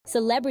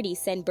Celebrities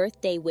send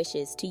birthday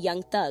wishes to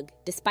Young Thug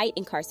despite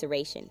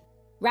incarceration.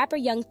 Rapper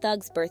Young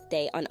Thug's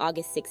birthday on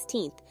August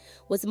 16th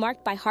was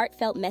marked by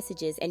heartfelt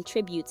messages and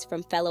tributes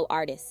from fellow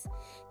artists,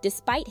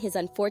 despite his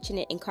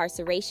unfortunate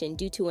incarceration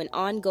due to an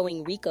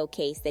ongoing RICO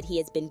case that he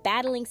has been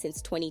battling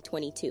since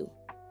 2022.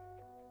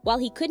 While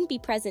he couldn't be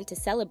present to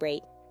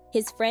celebrate,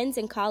 his friends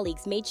and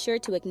colleagues made sure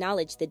to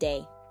acknowledge the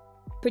day.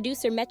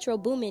 Producer Metro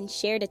Boomin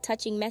shared a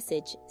touching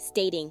message,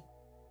 stating,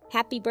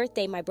 "Happy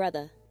birthday, my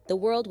brother. The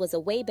world was a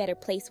way better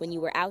place when you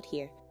were out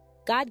here.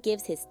 God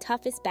gives his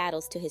toughest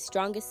battles to his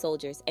strongest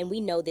soldiers, and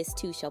we know this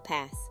too shall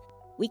pass.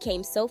 We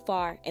came so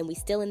far, and we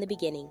still in the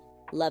beginning.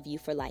 Love you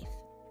for life."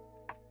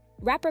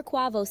 Rapper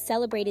Quavo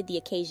celebrated the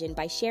occasion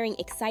by sharing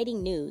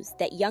exciting news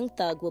that Young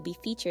Thug will be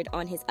featured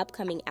on his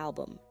upcoming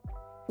album.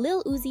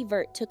 Lil Uzi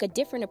Vert took a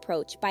different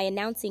approach by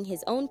announcing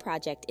his own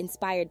project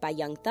inspired by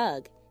Young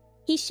Thug.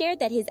 He shared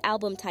that his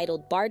album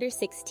titled Barter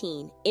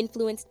 16,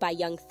 influenced by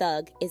Young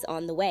Thug, is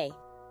on the way.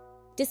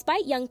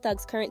 Despite Young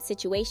Thug's current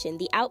situation,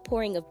 the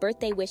outpouring of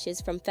birthday wishes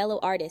from fellow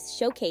artists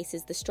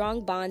showcases the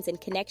strong bonds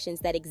and connections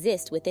that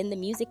exist within the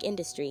music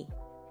industry.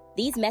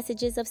 These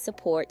messages of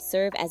support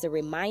serve as a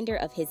reminder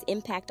of his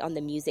impact on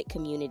the music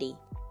community.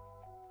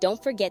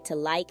 Don't forget to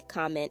like,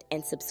 comment,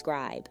 and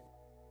subscribe.